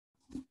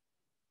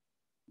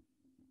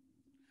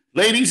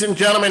Ladies and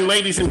gentlemen,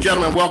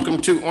 welcome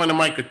to On the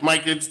Mic with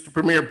Mike. It's the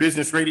premier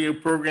business radio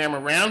program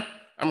around.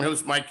 I'm your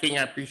host, Mike King.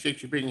 I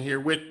appreciate you being here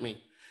with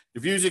me.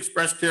 The views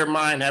expressed here are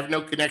mine, have no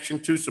connection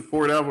to,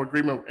 support of, or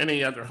agreement with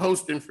any other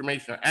host,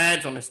 information, or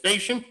ads on the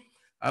station.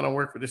 I don't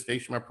work for the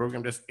station. My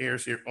program just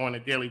airs here on a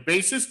daily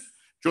basis.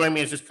 Join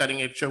me as this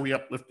cutting edge show. We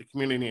uplift the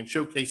community and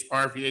showcase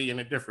RVA in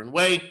a different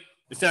way.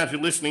 The sounds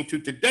you're listening to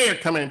today are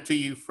coming to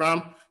you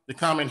from the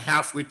Common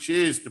House, which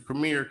is the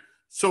premier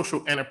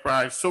social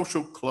enterprise,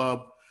 social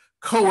club,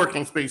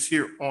 co-working space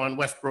here on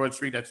West Broad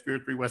Street at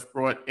Spirit 3 West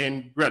Broad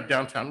in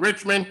downtown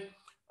Richmond.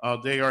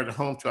 They are the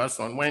home to us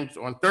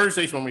on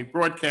Thursdays when we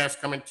broadcast,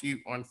 coming to you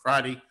on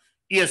Friday,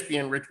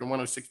 ESPN Richmond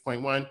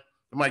 106.1.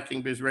 The Mike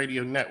King Biz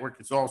Radio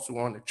Network is also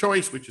on The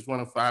Choice, which is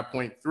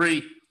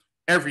 105.3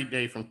 every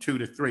day from 2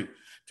 to 3.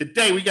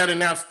 Today we got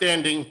an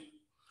outstanding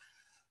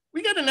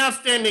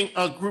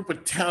group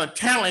of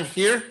talent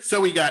here.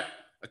 So we got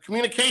a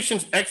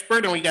communications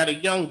expert and we got a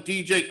young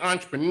DJ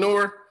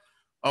entrepreneur,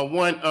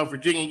 one of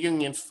Virginia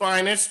Union's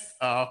finest.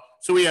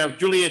 So we have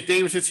Juliette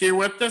Davis is here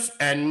with us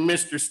and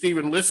Mr.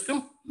 Stephen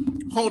Liscombe.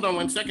 Hold on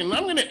one second.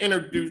 I'm going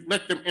to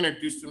let them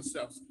introduce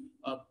themselves.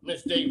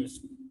 Ms. Davis,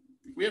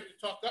 we have to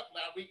talk up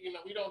loud.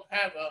 We don't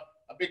have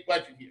a big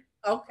budget here.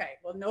 Okay,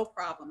 well, no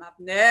problem. I've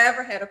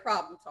never had a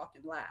problem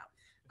talking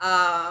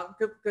loud.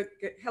 Good.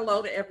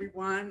 Hello to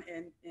everyone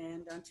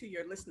and to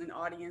your listening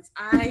audience.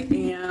 I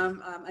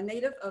am a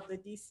native of the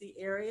DC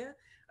area,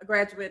 a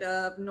graduate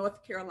of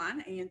North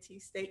Carolina A&T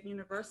State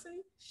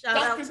University. Shout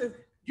out to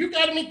you.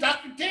 Got to meet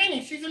Dr.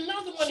 Danny. She's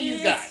another one of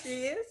you guys.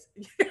 She is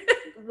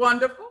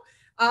wonderful.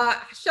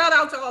 Shout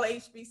out to all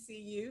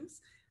HBCUs.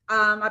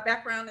 My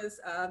background is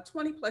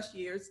 20 plus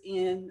years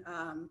in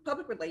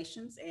public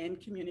relations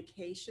and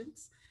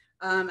communications.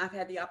 I've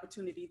had the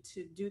opportunity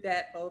to do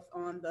that both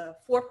on the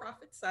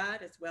for-profit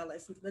side as well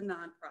as the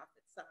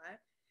nonprofit side.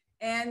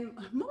 And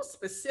most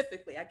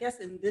specifically, I guess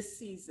in this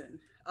season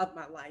of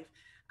my life,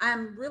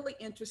 I'm really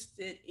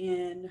interested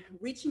in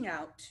reaching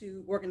out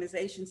to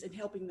organizations and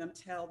helping them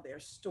tell their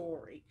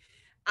story.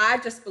 I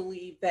just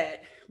believe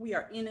that we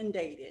are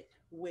inundated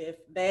with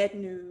bad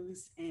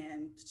news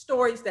and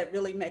stories that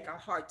really make our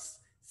hearts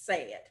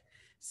sad.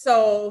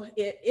 So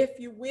if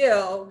you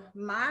will,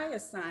 my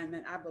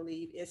assignment, I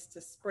believe, is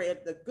to spread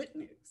the good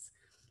news.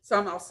 So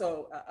I'm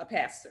also a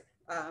pastor,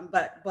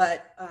 but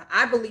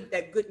I believe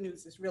that good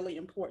news is really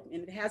important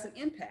and it has an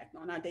impact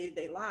on our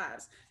day-to-day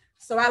lives.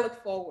 So I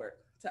look forward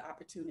to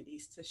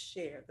opportunities to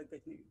share the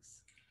good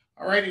news.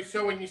 All righty.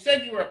 So when you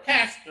said you were a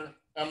pastor,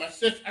 my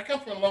sister, I come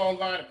from a long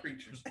line of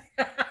preachers.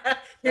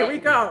 Here we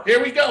go.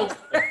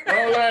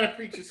 Long line of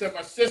preachers. So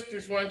my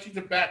sister's one, she's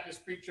a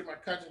Baptist preacher. My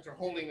cousins are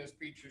holiness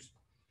preachers.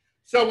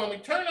 So when we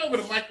turn over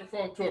the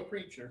microphone to a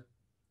preacher,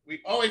 we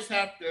always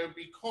have to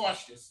be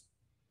cautious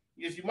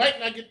because you might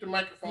not get the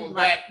microphone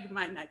back. You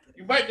might not get it.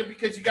 You might get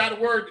because you got a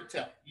word to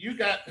tell. You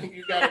got a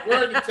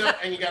word to tell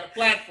and you got a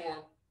platform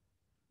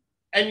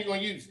and you're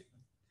going to use it.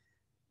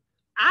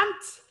 I'm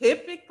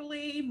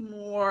typically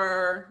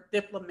more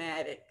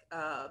diplomatic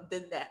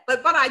than that,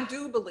 but I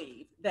do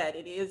believe that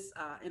it is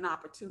an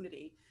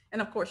opportunity.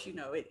 And of course,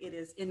 it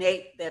is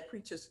innate that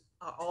preachers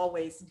are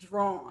always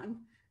drawn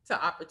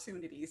to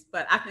opportunities,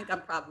 but I think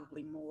I'm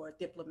probably more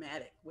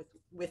diplomatic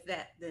with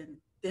that than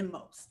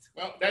most.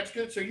 Well, that's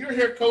good. So you're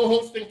here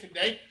co-hosting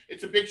today.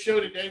 It's a big show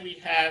today. We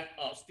have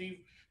Steve,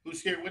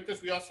 who's here with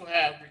us. We also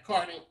have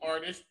recording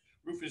artist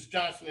Rufus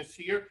Johnson is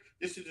here.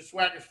 This is the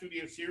Swagger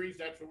Studio Series.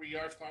 That's where we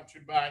are,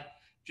 sponsored by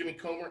Jimmy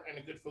Comer and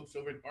the good folks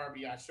over at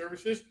RBI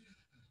Services.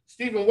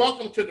 Stephen,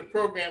 welcome to the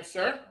program,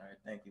 sir. All right,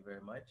 thank you very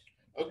much.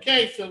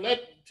 Okay, so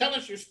tell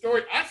us your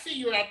story. I see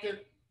you out there.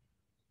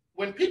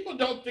 When people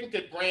don't think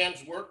that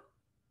brands work,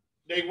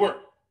 they work.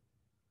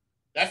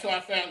 That's how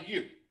I found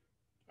you.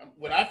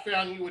 What I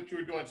found you, what you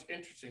were doing is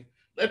interesting.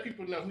 Let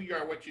people know who you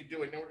are, what you're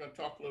doing. Then we're going to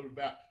talk a little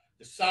about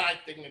the side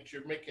thing that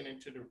you're making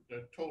into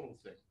the total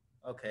thing.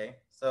 Okay,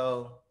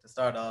 so to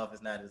start off,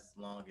 it's not as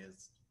long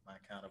as my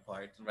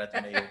counterpart's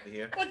resume over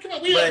here. Well, come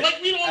on, we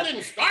all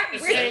didn't start the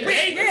same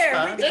way.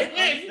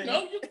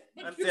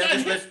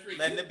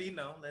 Letting it be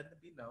known.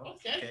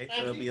 Okay,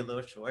 so it'll be a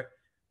little short.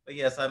 But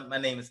yes, my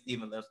name is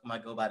Stephen Liscombe. I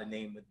go by the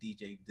name of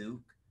DJ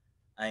Duke.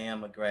 I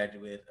am a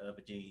graduate of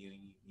Virginia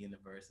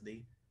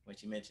University. When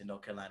she mentioned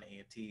North Carolina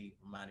A&T,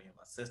 reminded me of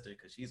my sister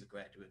because she's a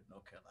graduate of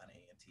North Carolina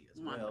A&T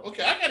as well.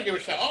 Okay, I gotta give a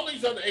shout out. All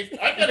these other,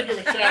 I gotta give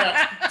a shout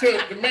out to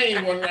the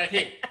main one right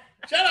here.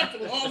 Shout out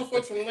to all the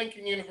folks from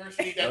Lincoln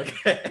University that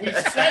we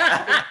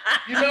set.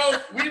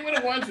 We were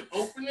the ones that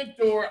opened the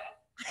door.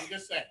 I'm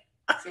just saying.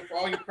 So for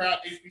all you proud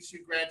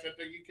HBCU grads out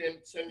there, you can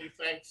send your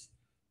thanks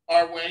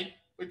our way.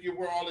 But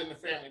we're all in the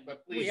family.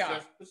 But please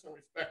just put some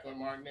respect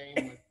on our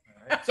name.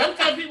 Right.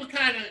 Sometimes people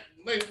kind of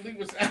leave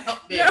us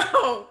out there.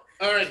 No.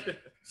 All right.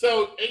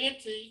 So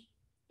A&T,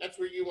 that's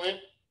where you went.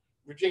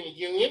 Virginia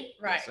Union.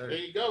 Right. Yes, there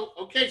you go.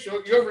 Okay,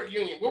 so you're over at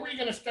Union. What were you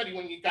going to study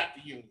when you got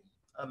to Union?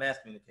 Mass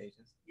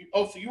communications.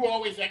 So you were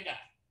always that guy?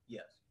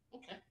 Yes.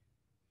 Okay.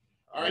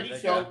 All righty,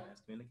 so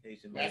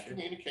mass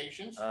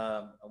communications.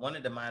 I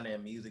wanted to minor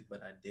in music,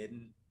 but I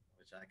didn't,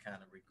 which I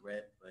kind of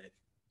regret. But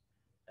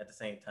at the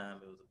same time,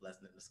 it was a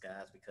blessing in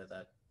disguise because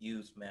I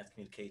used mass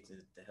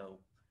communications to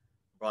help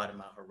broaden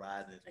my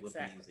horizons with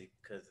music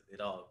because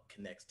it all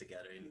connects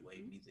together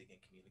anyway. Music and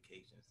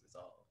communications is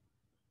all,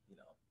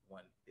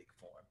 one big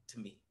form to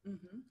me.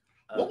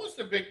 What was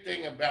the big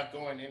thing about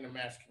going into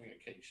mass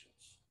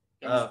communications?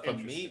 For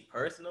me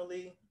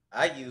personally,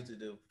 I used it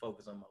to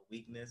focus on my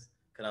weakness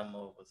because I'm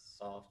more of a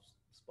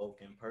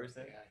soft-spoken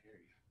person. Yeah, I hear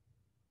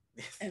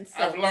you. And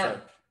so, I've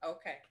learned.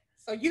 Okay.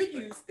 So you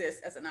use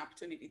this as an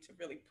opportunity to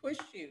really push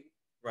you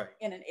right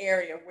in an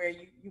area where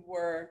you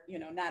were,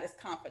 not as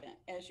confident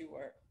as you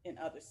were in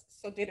others.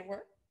 So did it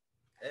work?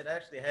 It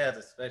actually has,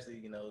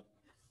 especially,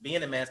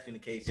 being in mass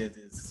communications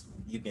is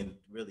you can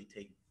really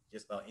take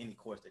just about any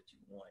course that you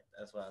want.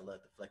 That's why I love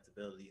the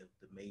flexibility of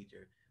the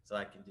major. So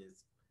I can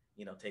just,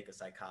 take a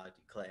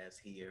psychology class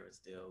here and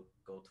still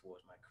go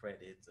towards my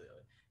credits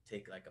or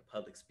take like a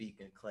public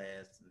speaking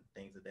class and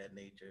things of that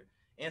nature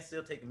and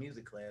still take a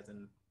music class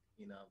and,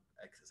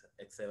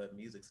 excel at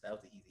music. So that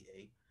was the easy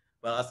A.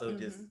 But also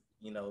just,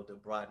 to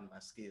broaden my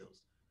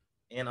skills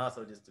and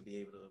also just to be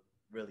able to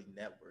really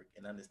network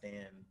and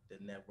understand the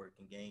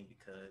networking game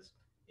because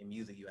in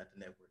music you have to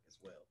network as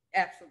well.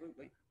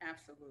 Absolutely.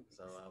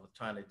 So I was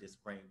trying to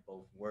just bring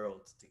both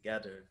worlds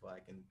together so I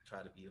can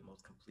try to be the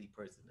most complete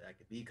person that I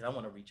could be because I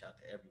want to reach out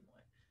to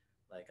everyone.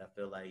 Like I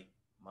feel like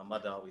my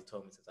mother always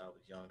told me since I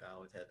was young, I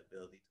always had the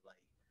ability to like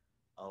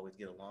always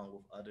get along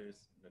with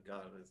others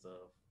regardless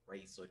of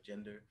race or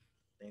gender,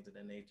 things of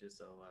that nature.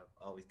 So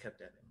I've always kept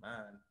that in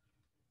mind.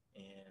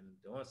 And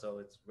doing so,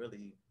 it's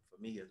really for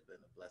me, it's been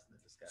a blessing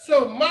in disguise.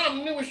 So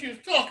mom knew what she was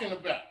talking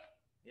about.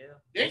 Yeah.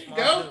 There you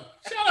go.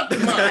 Shout out to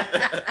mom.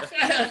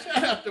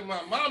 shout out to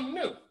mom. Mom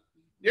knew.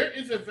 There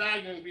is a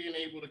value in being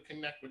able to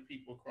connect with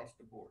people across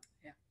the board.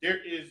 Yeah. There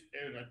is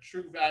a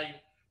true value,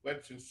 whether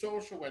it's in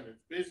social, whether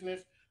it's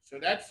business. So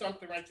that's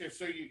something right there.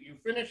 So you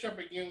finish up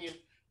a union,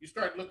 you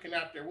start looking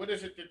out there. What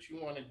is it that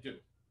you want to do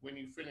when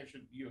you finish a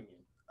union?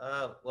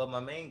 Well,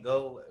 my main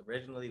goal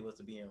originally was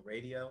to be in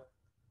radio.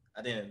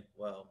 I didn't,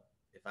 well,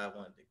 if I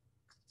wanted to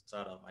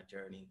start off my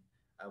journey,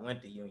 I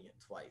went to Union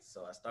twice.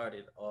 So I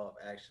started off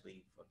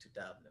actually from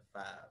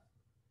 2005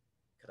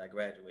 because I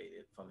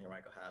graduated from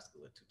Henrico High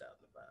School in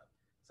 2005.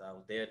 So I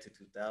was there to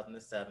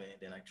 2007,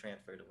 and then I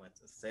transferred to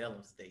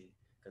Winston-Salem State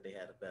because they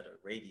had a better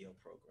radio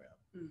program.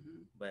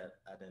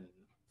 But I didn't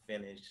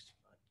finish.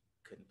 I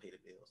couldn't pay the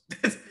bills.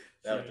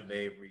 That was the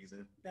main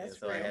reason.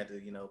 So I had to,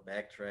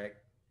 backtrack,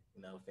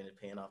 finish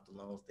paying off the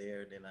loans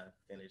there. Then I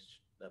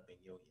finished up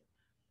in Union,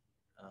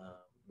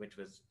 which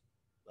was,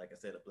 like I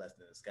said, a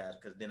blessing in disguise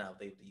because then I was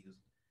able to use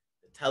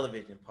the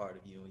television part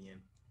of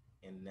Union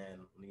and then,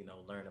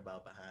 learn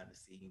about behind the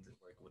scenes and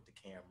working with the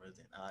cameras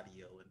and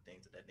audio and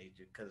things of that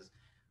nature. Because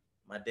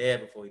my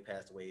dad, before he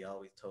passed away,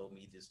 always told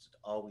me just to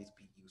always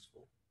be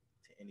useful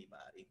to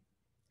anybody.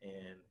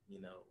 And,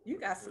 you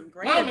got some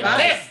great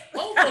advice.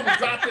 Both of them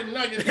dropping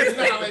nuggets of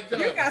knowledge.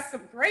 You got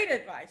some great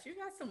advice. You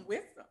got some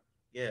wisdom.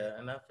 Yeah,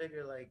 and I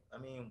figure,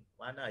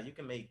 why not? You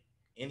can make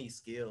any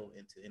skill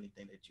into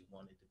anything that you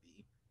want it to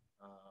be.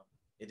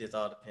 It just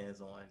all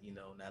depends on,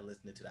 not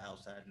listening to the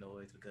outside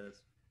noise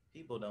because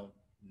people don't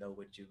know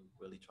what you're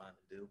really trying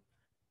to do,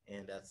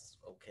 and that's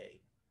okay.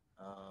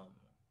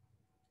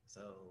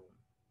 So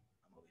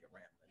I'm over here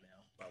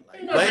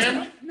rambling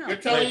now. No. You're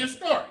telling your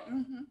story.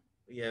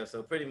 Yeah,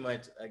 so pretty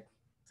much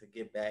to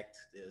get back to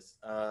this,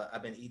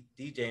 I've been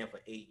DJing for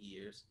 8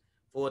 years.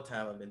 Full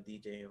time, I've been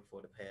DJing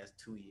for the past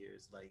 2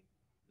 years, like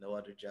no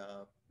other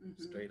job,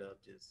 straight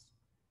up just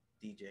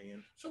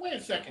DJing. So wait a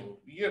second,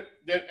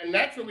 and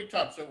that's what we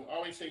talk. So I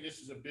always say this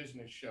is a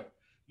business show.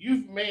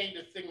 You've made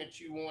the thing that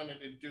you wanted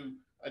to do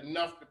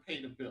enough to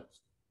pay the bills.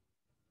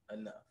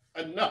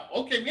 Enough.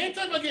 Okay, we ain't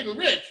talking about getting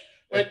rich,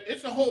 but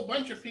it's a whole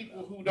bunch of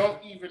people who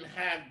don't even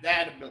have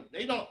that ability.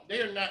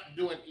 They are not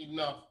doing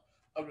enough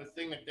of the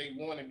thing that they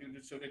want to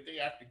do, so that they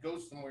have to go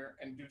somewhere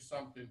and do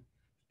something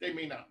they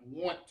may not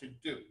want to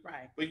do.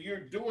 Right. But you're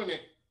doing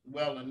it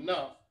well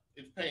enough.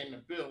 It's paying the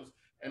bills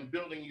and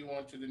building you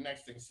on to the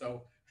next thing.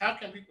 So how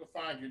can people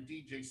find your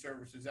DJ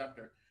services out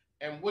there?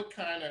 And what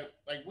kind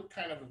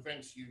of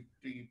events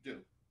do you do?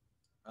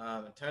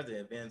 In terms of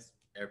events,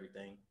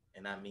 everything.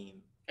 And I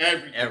mean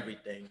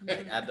everything.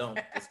 Like I don't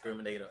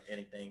discriminate or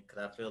anything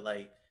because I feel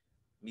like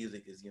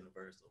music is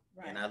universal.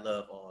 Right. And I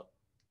love all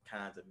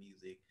kinds of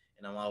music.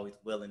 And I'm always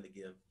willing to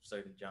give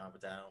certain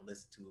genres that I don't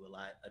listen to a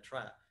lot a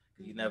try.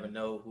 Because you never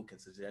know who can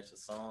suggest a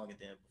song, and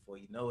then before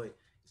you know it,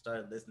 you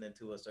start listening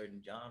to a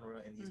certain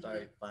genre and you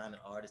start finding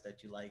artists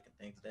that you like and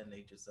things of that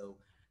nature. So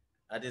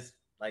I just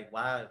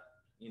why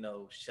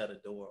shut a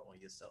door on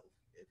yourself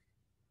if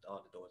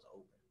all the doors are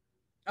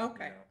open.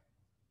 Okay.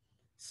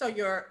 So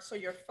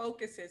your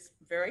focus is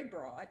very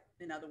broad.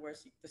 In other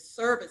words, the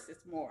service is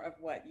more of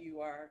what you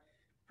are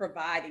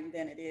providing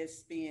than it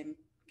is being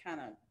kind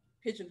of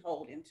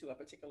pigeonholed into a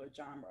particular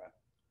genre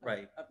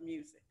of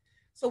music.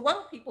 So what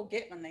do people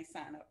get when they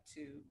sign up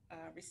to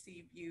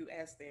receive you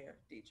as their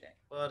DJ?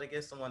 Well, they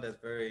get someone that's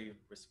very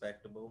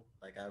respectable.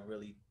 Like I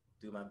really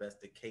do my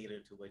best to cater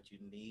to what you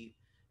need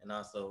and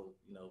also,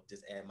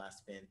 just add my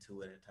spin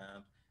to it at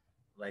times.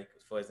 like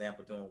for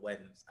example, doing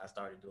weddings. I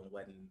started doing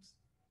weddings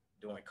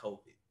during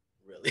COVID,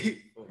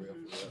 really, for real,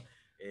 for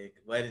real.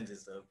 Weddings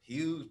is a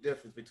huge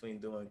difference between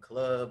doing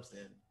clubs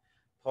and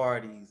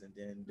parties and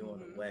then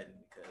doing a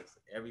wedding because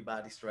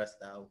everybody's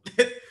stressed out.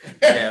 You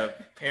have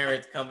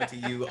parents coming to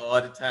you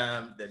all the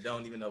time that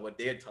don't even know what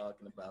they're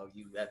talking about.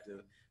 You have to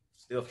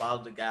still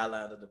follow the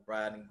guidelines of the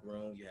bride and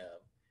groom. You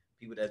have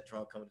people that's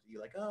drunk coming to you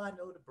like, oh, I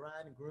know the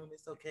bride and groom.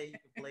 It's okay. You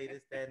can play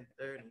this, that, and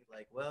third. And you're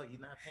like, well, you're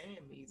not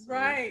paying me. So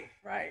Right.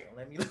 don't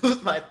let me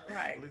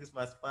lose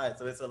my spot.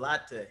 So it's a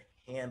lot to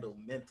handle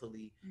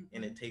mentally,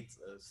 and it takes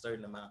a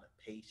certain amount of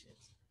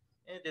patience.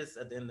 And just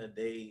at the end of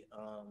the day,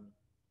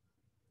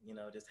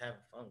 just having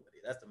fun with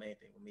it. That's the main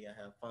thing with me. I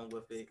have fun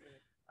with it.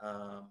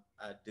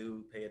 I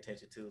do pay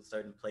attention to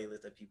certain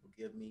playlists that people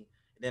give me.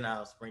 And then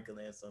I'll sprinkle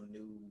in some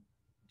new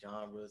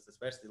genres,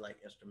 especially like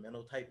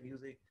instrumental type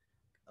music.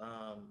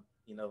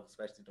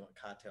 Especially during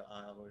cocktail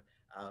hour,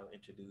 I'll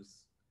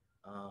introduce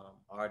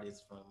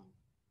artists from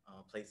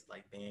places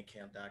like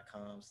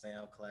Bandcamp.com,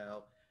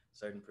 SoundCloud,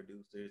 certain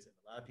producers, and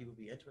a lot of people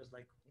be interested.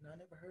 Like, I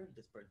never heard of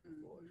this person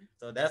before.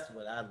 So that's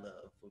what I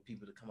love, for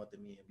people to come up to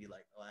me and be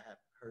like, "Oh, I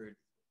haven't heard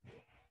this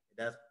before."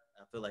 That's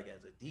I feel like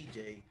as a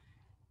DJ,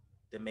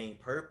 the main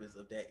purpose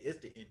of that is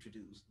to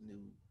introduce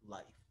new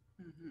life,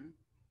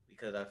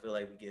 because I feel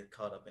like we get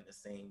caught up in the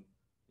same,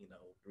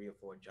 3 or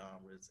 4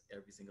 genres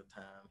every single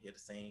time. Hear the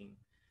same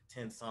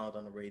 10 songs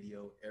on the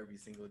radio every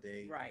single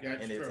day. Right.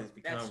 And it's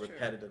become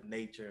repetitive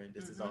nature, and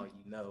this is all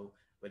you know.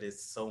 But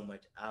it's so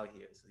much out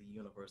here. It's a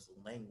universal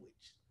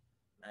language,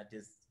 not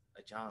just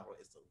a genre.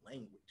 It's a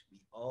language. We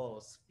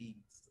all speak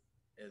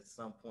at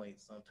some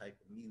point some type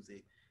of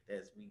music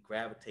that we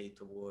gravitate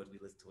towards. We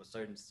listen to a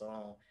certain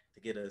song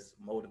to get us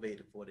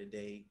motivated for the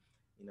day,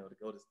 to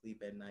go to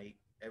sleep at night.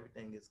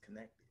 Everything is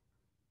connected.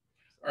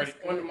 So all right,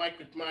 on the mic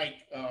with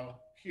Mike,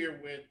 here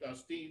with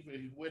Steve,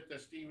 with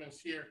us. Steven's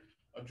here.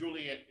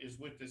 Juliette is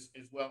with us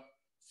as well.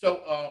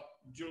 So,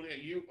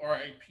 Juliette, you are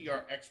a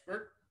PR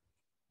expert.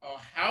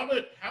 How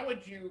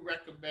would you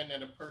recommend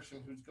that a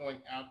person who's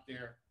going out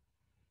there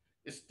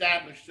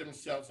establish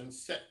themselves and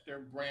set their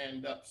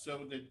brand up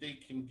so that they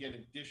can get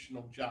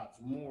additional jobs,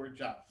 more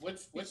jobs?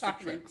 What's the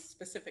trick?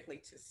 Specifically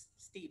to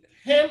Stephen?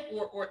 Him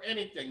or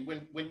anything.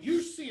 When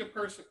you see a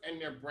person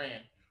and their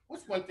brand,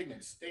 what's one thing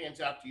that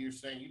stands out to you,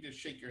 saying you just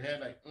shake your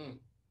head like,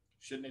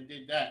 shouldn't have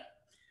did that?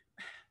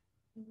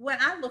 When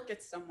I look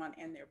at someone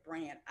and their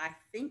brand, I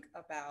think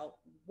about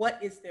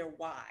what is their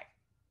why.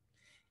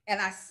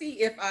 And I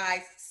see if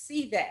I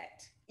see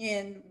that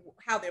in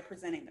how they're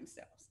presenting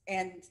themselves.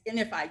 And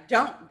if I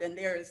don't, then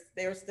there's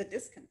the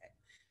disconnect.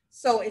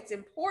 So it's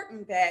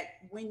important that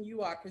when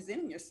you are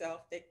presenting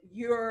yourself, that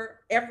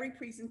your every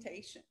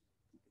presentation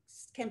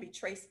can be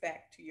traced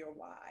back to your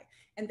why.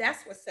 And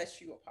that's what sets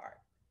you apart.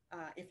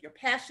 If you're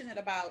passionate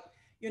about,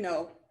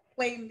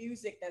 playing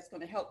music that's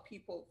going to help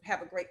people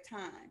have a great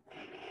time,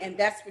 and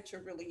that's what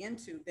you're really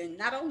into, then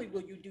not only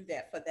will you do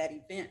that for that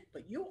event,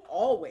 but you'll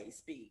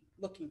always be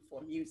looking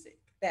for music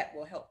that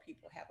will help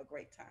people have a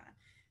great time.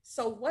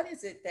 So what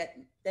is it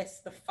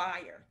that's the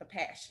fire, the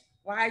passion?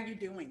 Why are you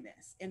doing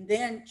this? And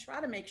then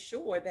try to make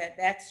sure that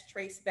that's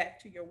traced back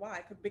to your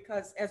why,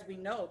 because as we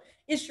know,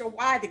 it's your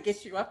why that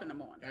gets you up in the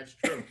morning. That's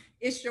true.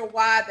 It's your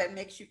why that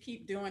makes you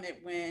keep doing it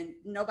when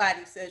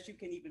nobody says you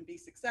can even be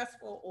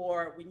successful,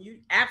 or when you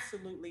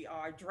absolutely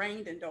are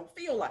drained and don't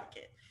feel like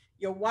it.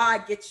 Your why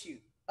gets you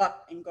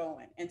up and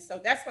going. And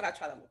so that's what I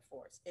try to look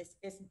for. It's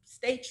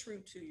stay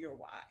true to your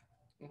why.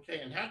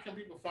 Okay, and how can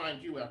people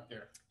find you out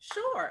there?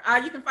 Sure.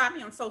 You can find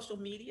me on social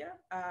media.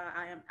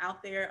 I am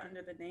out there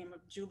under the name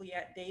of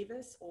Juliette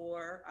Davis,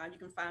 or you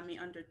can find me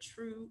under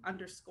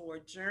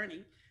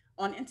true_journey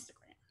on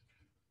Instagram.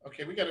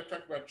 Okay, we got to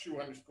talk about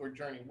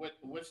true_journey.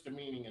 What's the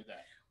meaning of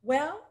that?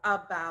 Well,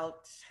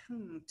 about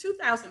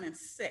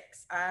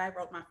 2006, I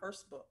wrote my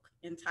first book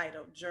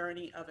entitled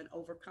Journey of an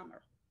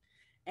Overcomer.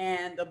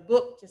 And the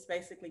book just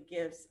basically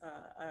gives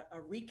a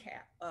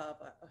recap of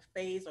a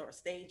phase or a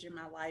stage in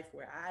my life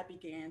where I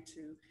began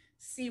to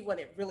see what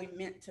it really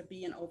meant to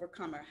be an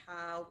overcomer,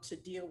 how to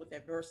deal with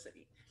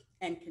adversity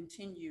and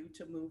continue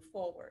to move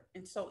forward.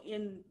 And so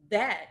in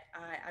that,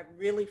 I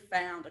really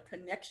found a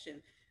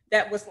connection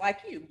that was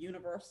like you,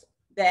 universal,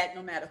 that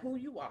no matter who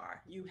you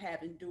are, you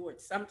have endured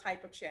some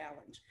type of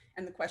challenge.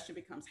 And the question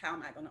becomes, how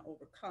am I going to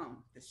overcome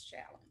this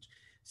challenge?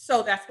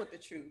 So that's what the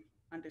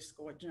true_journey is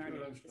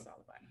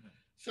all about.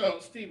 So,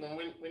 Stephen,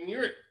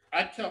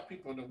 I tell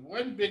people the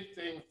one big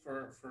thing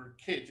for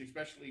kids,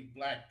 especially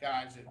black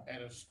guys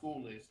at a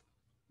school, is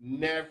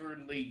never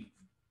leave.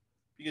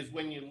 Because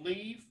when you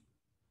leave,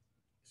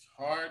 it's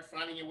hard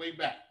finding your way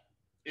back.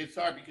 It's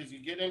hard because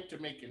you get into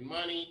making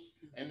money.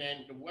 And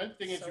then the one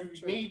thing is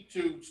you need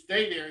to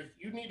stay there.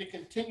 You need to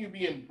continue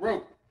being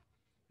broke.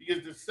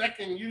 Because the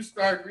second you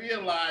start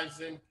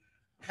realizing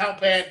how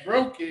bad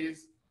broke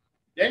is,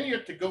 then you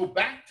have to go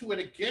back to it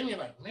again. You're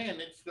like, man,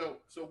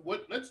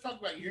 let's talk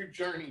about your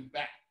journey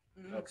back.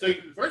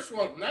 Okay. So first of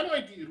all, not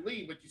only do you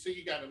leave, but you say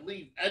you got to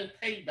leave and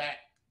pay back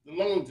the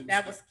loans and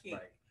that stuff. Was key.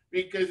 Right.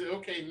 Because,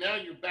 okay, now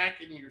you're back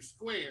in your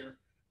square.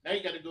 Now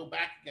you got to go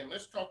back again.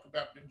 Let's talk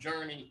about the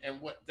journey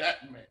and what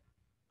that meant.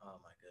 Oh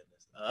my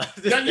goodness.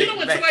 Now, you know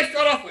when somebody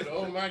start off with,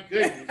 oh my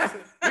goodness,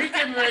 we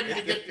getting ready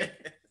to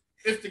get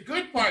it's the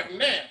good part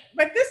now.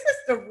 But this is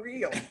the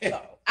real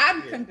though.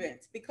 I'm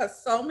convinced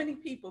because so many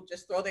people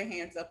just throw their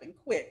hands up and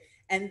quit.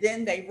 And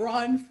then they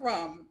run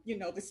from,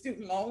 the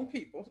student loan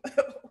people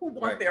who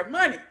want their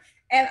money.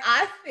 And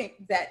I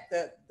think that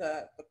the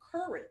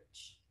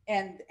courage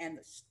and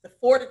the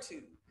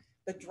fortitude,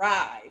 the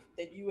drive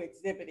that you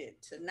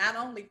exhibited to not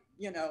only,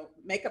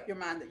 make up your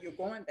mind that you're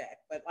going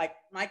back, but like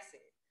Mike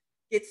said,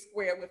 get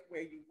square with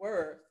where you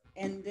were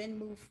and then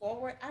move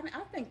forward. I mean,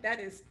 I think that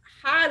is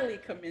highly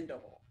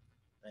commendable.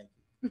 Thank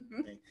you.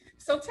 Thank you.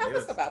 So tell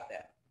us about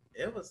that.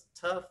 It was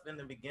tough in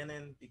the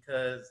beginning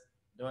because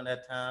during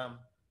that time,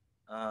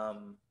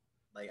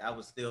 like I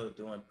was still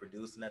doing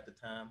producing at the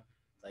time.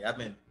 Like I've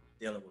been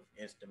dealing with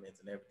instruments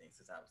and everything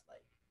since I was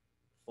like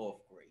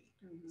 4th grade.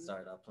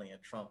 Started out playing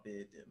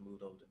trumpet, then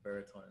moved over to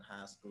baritone in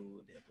high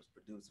school, then was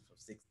producing from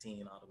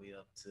 16 all the way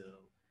up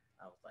till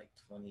I was like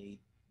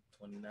 28,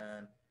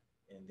 29,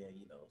 and then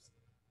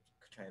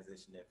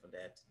transitioning from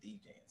that to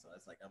DJing. So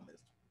it's like I'm as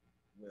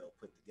well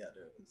put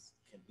together as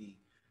can be.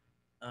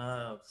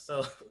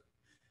 So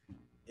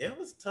it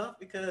was tough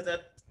because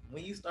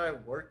when you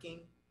start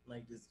working,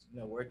 like just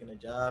working a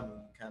job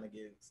and you kind of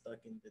get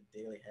stuck in the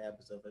daily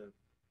habits of a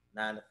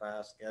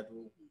 9-to-5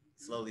 schedule,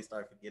 slowly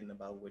start forgetting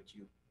about what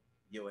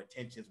your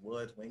intentions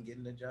was when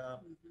getting a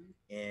job.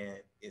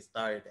 And it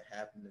started to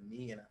happen to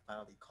me, and I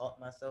finally caught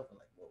myself and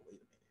like, whoa, wait a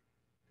minute,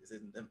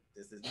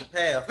 this isn't the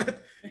path.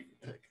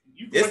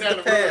 You go down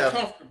the road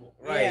comfortable.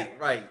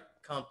 Right.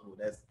 Comfortable.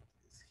 That's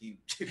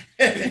huge. You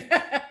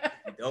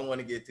don't want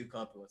to get too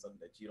comfortable with something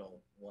that you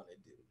don't want to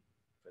do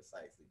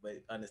precisely,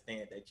 but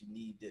understand that you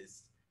need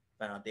this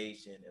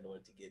foundation in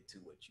order to get to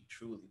what you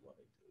truly want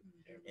to do.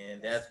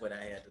 And that's what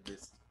I had to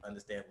just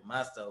understand for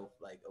myself.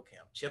 Like, okay,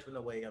 I'm chipping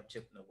away. It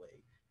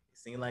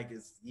seemed like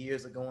it's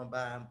years are going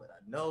by, but I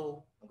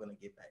know I'm going to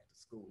get back to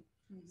school.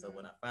 So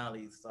when I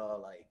finally saw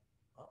like,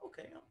 oh,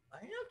 okay, I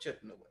am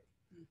chipping away.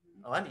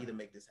 Oh, I need to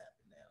make this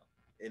happen now.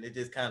 And it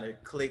just kind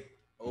of clicked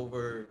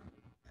over,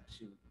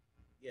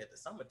 the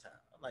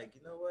summertime. I'm like,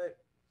 you know what?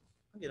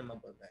 I'm getting my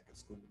butt back in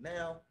school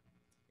now,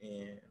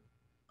 and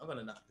I'm going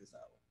to knock this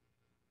out.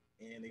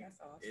 And,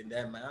 awesome. And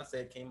that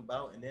mindset came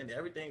about, and then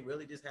everything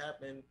really just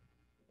happened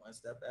one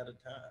step at a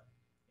time.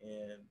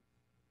 And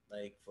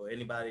like for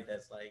anybody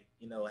that's like,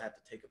 have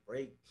to take a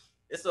break,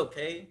 it's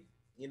okay.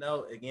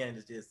 Again,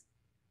 it's just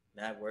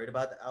not worried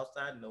about the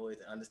outside noise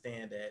and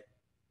understand that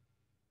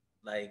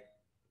like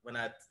when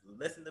I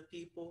listen to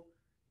people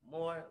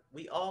more,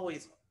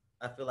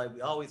 I feel like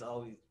we always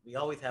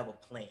have a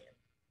plan.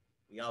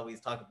 We always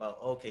talk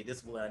about, okay, this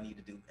is what I need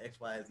to do, X,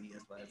 Y, Z,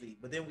 X, Y, Z.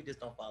 But then we just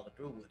don't follow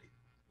through with it.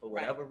 For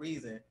whatever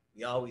reason,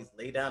 we always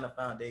lay down a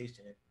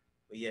foundation,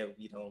 but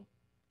we don't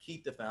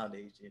keep the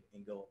foundation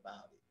and go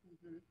about it.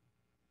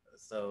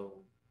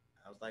 So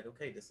I was like,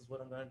 okay, this is what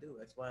I'm going to do,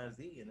 X, Y, and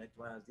Z. And X,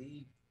 Y, and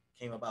Z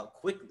came about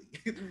quickly,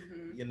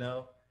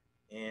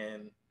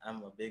 And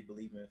I'm a big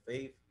believer in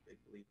faith, big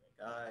believer in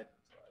God.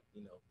 So I,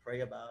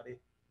 pray about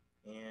it.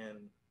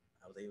 And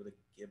I was able to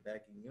get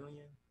back in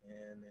union.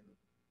 And then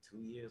 2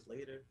 years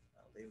later,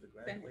 I was able to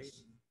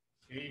graduate.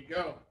 Here you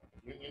go.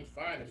 Union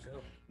finest.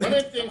 One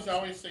of the things I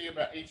always say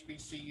about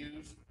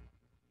HBCUs,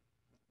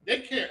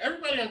 they care.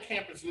 Everybody on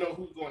campus know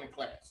who's going to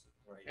class.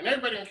 Right. And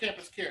everybody on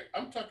campus care.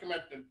 I'm talking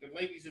about the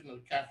ladies in the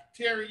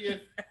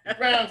cafeteria, the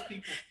grounds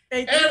people.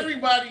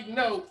 Everybody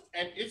knows,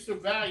 and it's a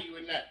value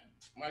in that.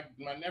 My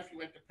nephew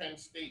went to Penn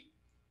State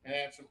and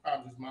had some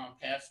problems. His mom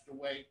passed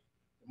away.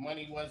 The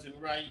money wasn't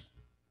right.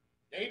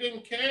 They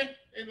didn't care.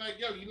 They're like,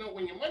 yo,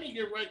 when your money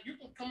get right, you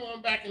can come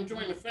on back and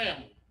join the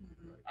family.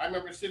 I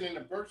remember sitting in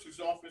the bursar's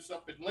office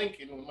up at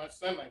Lincoln with my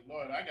son, like,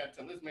 Lord, I got to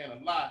tell this man a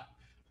lie.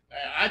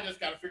 I just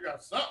got to figure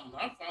out something.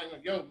 I'm finally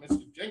like, yo,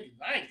 Mr. Jenkins,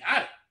 I ain't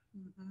got it.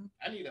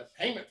 I need a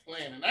payment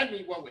plan, and I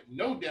need one with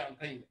no down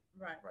payment.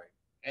 Right.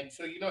 And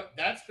so,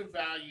 that's the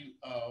value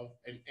of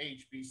an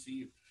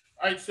HBCU.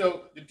 All right,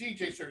 so the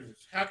DJ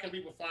services. How can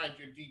people find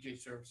your DJ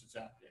services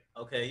out there?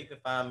 Okay, you can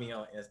find me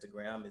on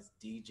Instagram. It's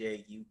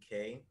DJ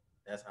UK.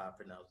 That's how I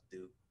pronounce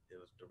Duke. It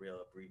was the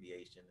real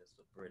abbreviation. It's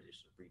a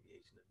British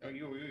abbreviation. Oh,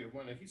 you're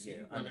one of he's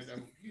one of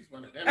them. He's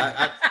one of them.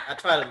 I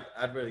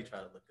really try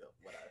to look up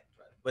what I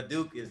try to. But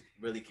Duke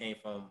really came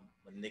from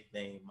a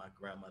nickname my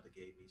grandmother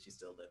gave me. She's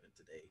still living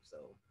today,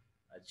 so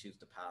I choose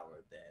the power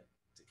of that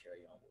to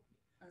carry on with me.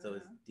 So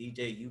it's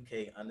DJ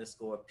UK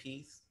 _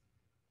 peace.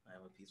 I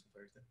am a peaceful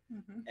person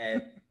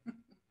at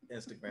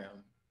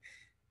Instagram,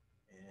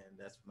 and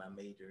that's my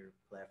major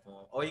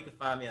platform. Or you can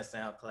find me at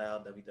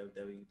SoundCloud,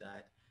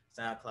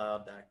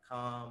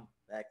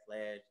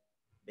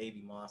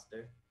 www.soundcloud.com/Baby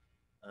Monster,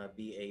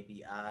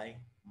 BABI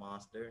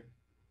Monster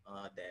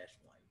 -1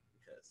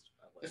 because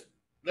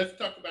let's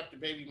talk about the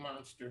Baby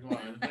Monster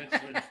line.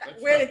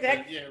 Where did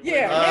that?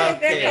 Where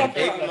did that come from?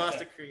 Baby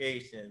Monster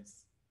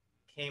Creations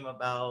came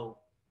about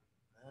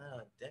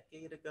a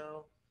decade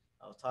ago.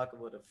 I was talking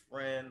with a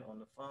friend on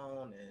the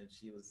phone, and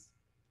she was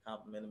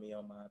complimenting me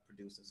on my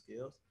producing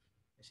skills.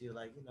 And she was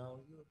like, you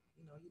know, you're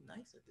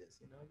nice at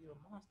this. You know, you're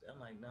a monster. I'm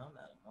like, no, I'm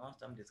not a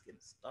monster. I'm just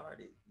getting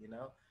started. You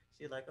know.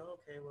 She's like,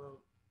 oh, okay, well,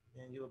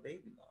 then you're a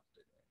baby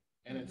monster.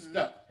 And it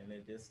stuck. And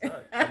it just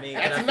stuck. I mean,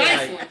 that's I a feel nice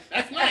like one.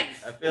 That's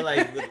nice. I feel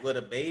like with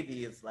a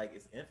baby, it's like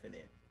it's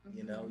infinite.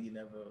 You know, you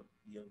never,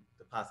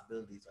 the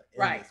possibilities are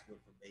endless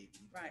with a baby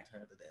in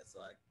terms of that.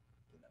 So I,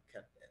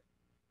 kept that.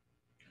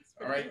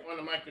 All right, on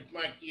the mic with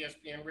Mike,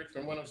 ESPN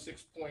Richmond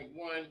 106.1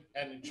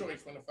 and the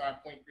Choice 105.3.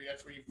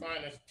 That's where you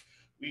find us.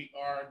 We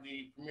are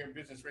the premier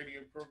business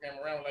radio program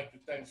around. I'd like to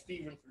thank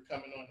Stephen for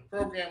coming on the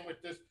program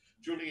with us.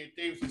 Juliette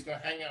Davis is going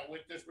to hang out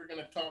with us. We're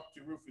going to talk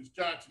to Rufus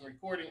Johnson,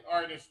 recording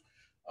artist,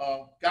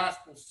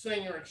 gospel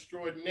singer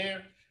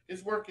extraordinaire.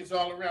 His work is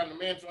all around. The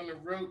man's on the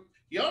road.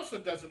 He also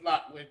does a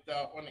lot with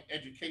on the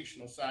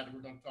educational side that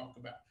we're going to talk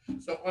about.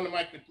 So on the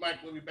mic with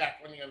Mike, we'll be back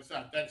on the other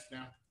side. Thanks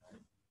now.